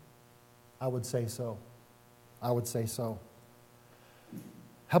earned? I would say so. I would say so.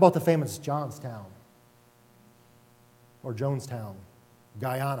 How about the famous Johnstown or Jonestown,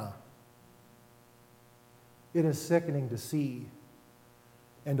 Guyana? It is sickening to see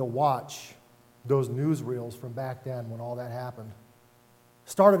and to watch those newsreels from back then when all that happened.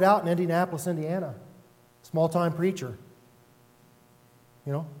 Started out in Indianapolis, Indiana, small-time preacher.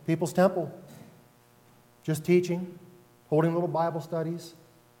 You know, People's Temple, just teaching, holding little Bible studies.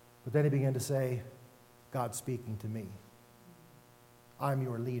 But then he began to say, God's speaking to me. I'm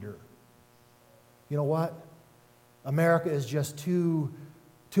your leader. You know what? America is just too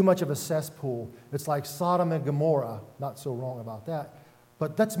much of a cesspool. It's like Sodom and Gomorrah. Not so wrong about that.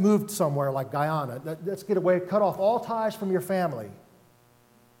 But let's move somewhere like Guyana. Let's get away, cut off all ties from your family.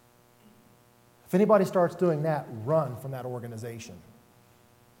 If anybody starts doing that, run from that organization.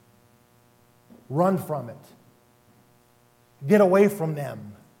 Run from it. Get away from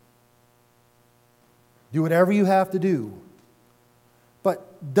them. Do whatever you have to do.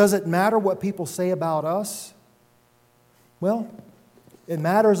 But does it matter what people say about us? Well, it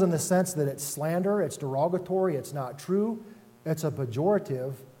matters in the sense that it's slander, it's derogatory, it's not true, it's a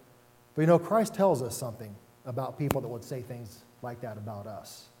pejorative. But you know, Christ tells us something about people that would say things like that about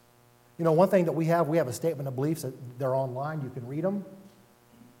us. You know, one thing that we have a statement of beliefs that they're online, you can read them.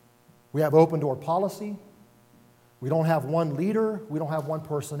 We have open door policy. We don't have one leader. We don't have one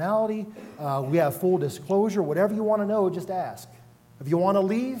personality. We have full disclosure. Whatever you want to know, just ask. If you want to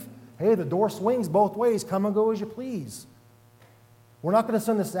leave, hey, the door swings both ways. Come and go as you please. We're not going to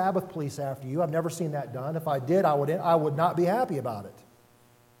send the Sabbath police after you. I've never seen that done. If I did, I would not be happy about it.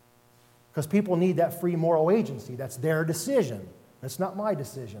 Because people need that free moral agency. That's their decision. That's not my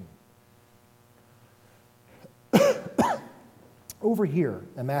decision. Over here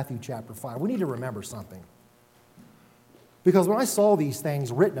in Matthew chapter 5, we need to remember something. Because when I saw these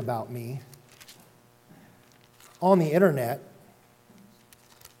things written about me on the internet,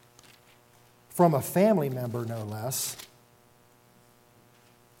 from a family member no less,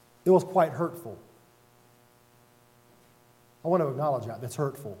 it was quite hurtful. I want to acknowledge that. That's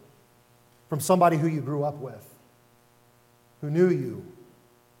hurtful. From somebody who you grew up with, who knew you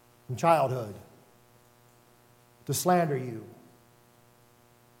from childhood, to slander you.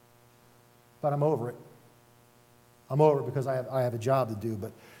 But I'm over it. I'm over it because I have a job to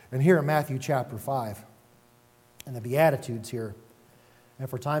do. And here in Matthew chapter 5, and the Beatitudes here. And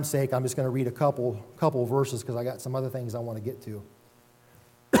for time's sake, I'm just going to read a couple verses because I got some other things I want to get to.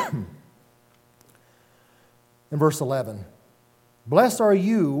 In verse 11, blessed are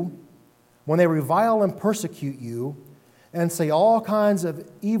you when they revile and persecute you and say all kinds of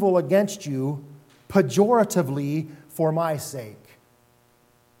evil against you pejoratively for my sake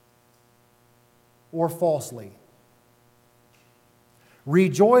or falsely.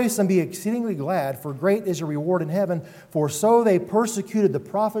 Rejoice and be exceedingly glad, for great is your reward in heaven, for so they persecuted the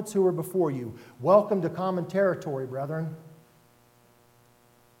prophets who were before you. Welcome to common territory, brethren.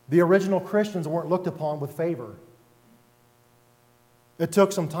 The original Christians weren't looked upon with favor. It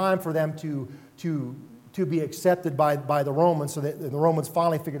took some time for them to be accepted by the Romans, so that the Romans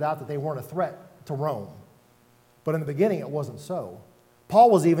finally figured out that they weren't a threat to Rome. But in the beginning, it wasn't so. Paul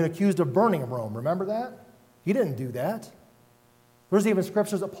was even accused of burning Rome. Remember that? He didn't do that. There's even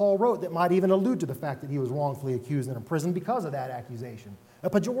scriptures that Paul wrote that might even allude to the fact that he was wrongfully accused and imprisoned because of that accusation. A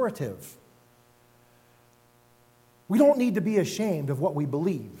pejorative. We don't need to be ashamed of what we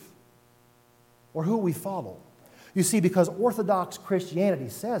believe or who we follow. You see, because Orthodox Christianity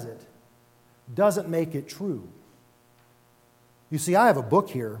says it, doesn't make it true. You see, I have a book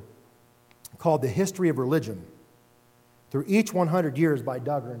here called The History of Religion, Through Each 100 Years by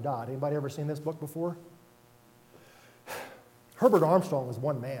Duggar and Dodd. Anybody ever seen this book before? Herbert Armstrong was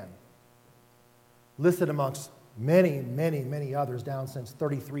one man, listed amongst many, many, many others down since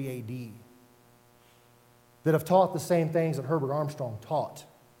 33 AD that have taught the same things that Herbert Armstrong taught.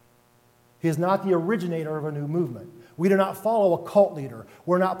 He is not the originator of a new movement. We do not follow a cult leader.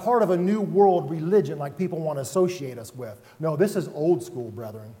 We're not part of a new world religion like people want to associate us with. No, this is old school,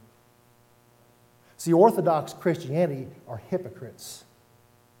 brethren. See, Orthodox Christianity are hypocrites.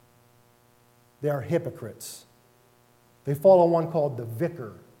 They are hypocrites. They follow one called the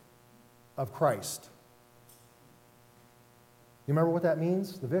Vicar of Christ. You remember what that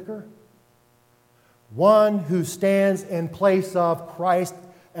means, the Vicar? One who stands in place of Christ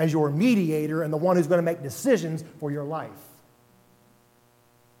as your mediator and the one who's going to make decisions for your life.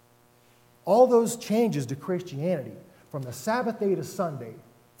 All those changes to Christianity, from the Sabbath day to Sunday,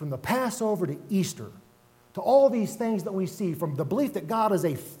 from the Passover to Easter, to all these things that we see, from the belief that God is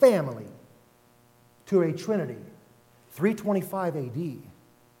a family to a Trinity, 325 AD.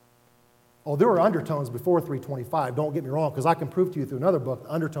 Oh, there were undertones before 325, don't get me wrong, because I can prove to you through another book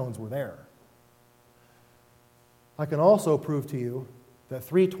the undertones were there. I can also prove to you that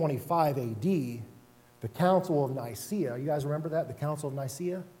 325 AD, the Council of Nicaea, you guys remember that, the Council of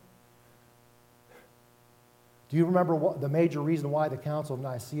Nicaea? Do you remember what the major reason why the Council of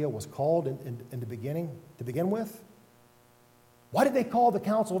Nicaea was called in the beginning, to begin with? Why did they call the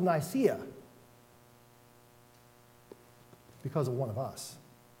Council of Nicaea? Because of one of us.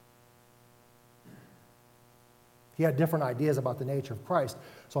 He had different ideas about the nature of Christ,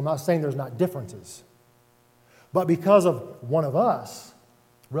 so I'm not saying there's not differences. But because of one of us,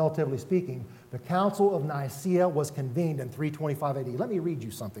 relatively speaking, the Council of Nicaea was convened in 325 AD. Let me read you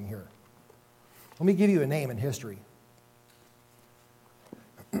something here. Let me give you a name in history.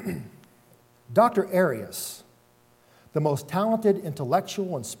 Dr. Arius, the most talented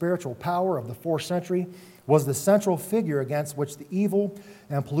intellectual and spiritual power of the 4th century, was the central figure against which the evil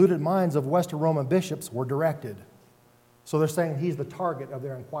and polluted minds of Western Roman bishops were directed. So they're saying he's the target of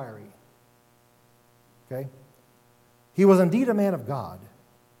their inquiry. Okay? He was indeed a man of God,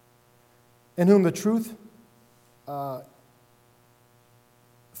 in whom the truth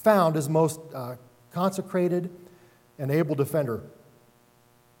found his most consecrated and able defender.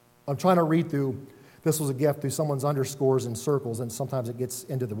 I'm trying to read through, this was a gift through someone's underscores and circles, and sometimes it gets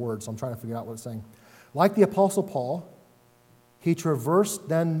into the word, so I'm trying to figure out what it's saying. Like the Apostle Paul, he traversed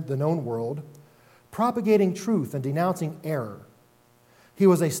then the known world, propagating truth and denouncing error. He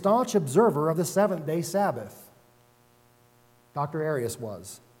was a staunch observer of the seventh-day Sabbath. Dr. Arius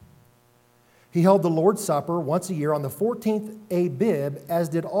was. He held the Lord's Supper once a year on the 14th Abib, as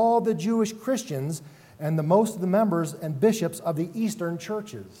did all the Jewish Christians and the most of the members and bishops of the Eastern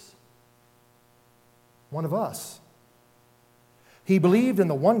churches. One of us. He believed in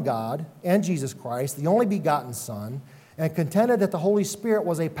the one God and Jesus Christ, the only begotten Son, and contended that the Holy Spirit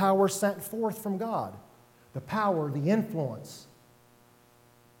was a power sent forth from God. The power, the influence.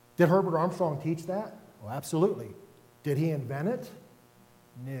 Did Herbert Armstrong teach that? Well, absolutely. Did he invent it?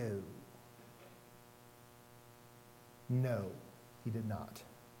 No. No, he did not.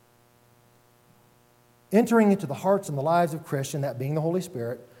 Entering into the hearts and the lives of Christians, that being the Holy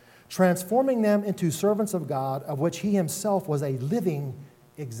Spirit, transforming them into servants of God, of which he himself was a living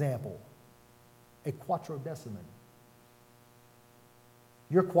example, a quattrodeciman.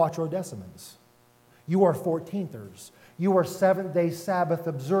 You're quattrodecimans. You are 14thers. You are Seventh-day Sabbath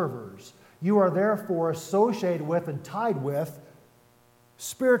observers. You are therefore associated with and tied with,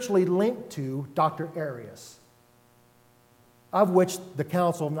 spiritually linked to Dr. Arius, of which the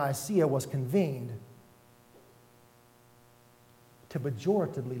Council of Nicaea was convened to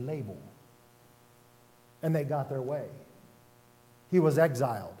pejoratively label. And they got their way. He was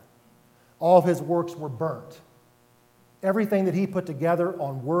exiled. All of his works were burnt. Everything that he put together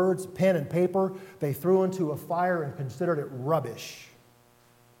on words, pen, and paper, they threw into a fire and considered it rubbish.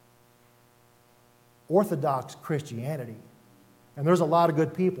 Orthodox Christianity. And there's a lot of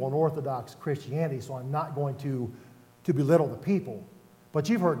good people in Orthodox Christianity, so I'm not going to belittle the people. But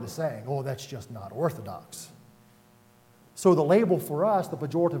you've heard the saying, oh, that's just not Orthodox. So the label for us, the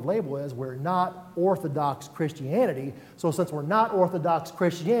pejorative label is, we're not Orthodox Christianity. So since we're not Orthodox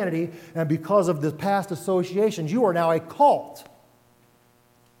Christianity, and because of the past associations, you are now a cult.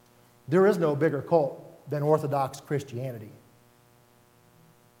 There is no bigger cult than Orthodox Christianity.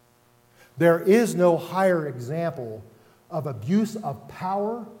 There is no higher example of abuse of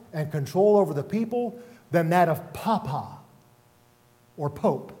power and control over the people than that of Papa or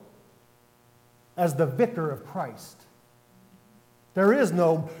Pope as the vicar of Christ. There is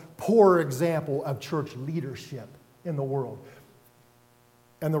no poor example of church leadership in the world.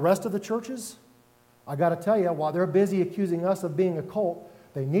 And the rest of the churches, I got to tell you, while they're busy accusing us of being a cult,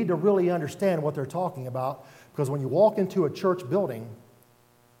 they need to really understand what they're talking about, because when you walk into a church building,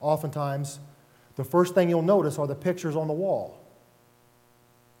 oftentimes the first thing you'll notice are the pictures on the wall.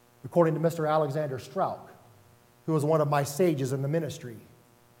 According to Mr. Alexander Strauch, who was one of my sages in the ministry.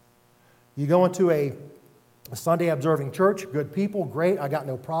 You go into a Sunday observing church, good people, great, I got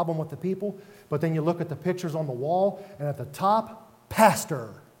no problem with the people. But then you look at the pictures on the wall, and at the top,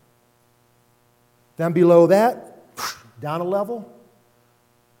 pastor. Then below that, down a level,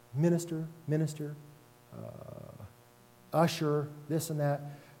 minister, usher, this and that.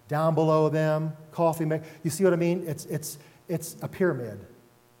 Down below them, coffee maker. You see what I mean? It's a pyramid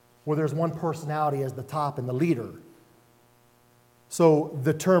where there's one personality as the top and the leader. So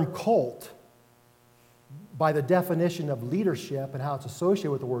the term cult, by the definition of leadership and how it's associated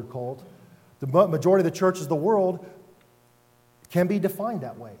with the word cult, the majority of the churches of the world can be defined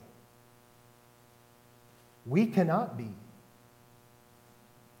that way. We cannot be.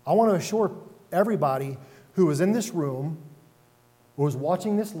 I want to assure everybody who is in this room, who is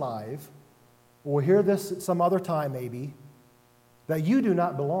watching this live, or will hear this at some other time maybe, that you do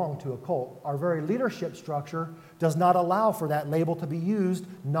not belong to a cult. Our very leadership structure does not allow for that label to be used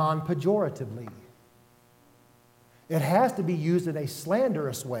non-pejoratively. It has to be used in a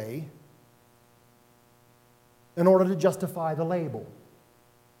slanderous way in order to justify the label.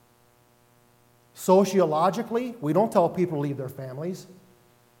 Sociologically, we don't tell people to leave their families.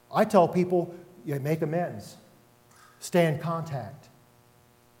 I tell people, make amends. Stay in contact.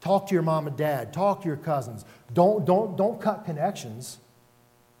 Talk to your mom and dad. Talk to your cousins. Don't cut connections.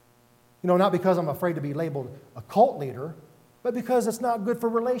 Not because I'm afraid to be labeled a cult leader, but because it's not good for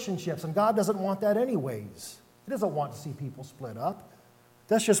relationships, and God doesn't want that anyways. He doesn't want to see people split up.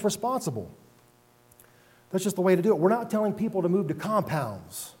 That's just responsible. That's just the way to do it. We're not telling people to move to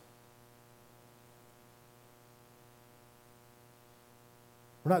compounds.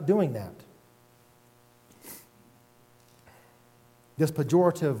 We're not doing that. This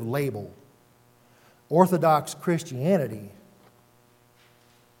pejorative label, Orthodox Christianity,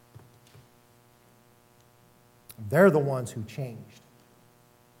 they're the ones who changed.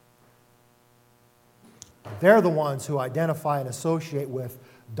 They're the ones who identify and associate with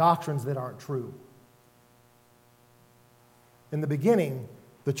doctrines that aren't true. In the beginning,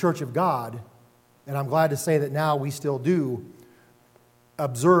 the Church of God, and I'm glad to say that now we still do,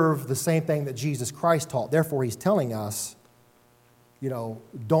 observe the same thing that Jesus Christ taught. Therefore, he's telling us,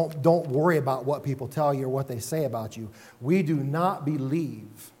 don't worry about what people tell you or what they say about you. We do not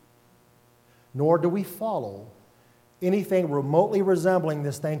believe, nor do we follow anything remotely resembling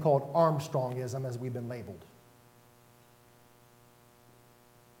this thing called Armstrongism, as we've been labeled.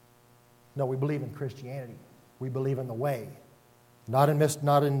 No, we believe in Christianity. We believe in the way, not in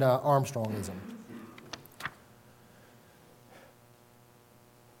Armstrongism.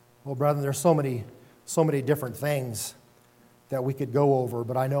 Well, brethren, there's so many different things that we could go over,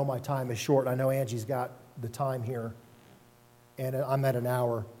 but I know my time is short. I know Angie's got the time here, and I'm at an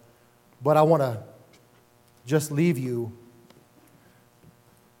hour. But I want to just leave you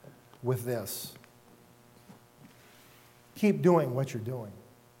with this. Keep doing what you're doing.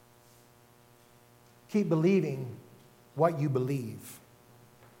 Keep believing what you believe.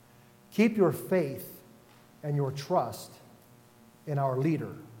 Keep your faith and your trust in our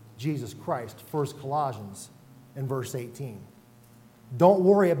leader, Jesus Christ, 1 Colossians in verse 18. Don't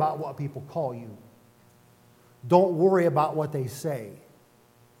worry about what people call you. Don't worry about what they say.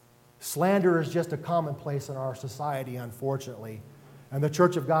 Slander is just a commonplace in our society, unfortunately, and the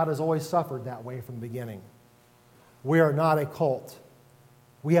Church of God has always suffered that way from the beginning. We are not a cult.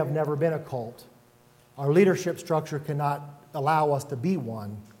 We have never been a cult. Our leadership structure cannot allow us to be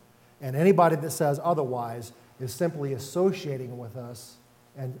one, and anybody that says otherwise is simply associating with us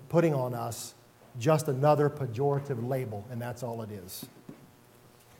and putting on us just another pejorative label, and that's all it is.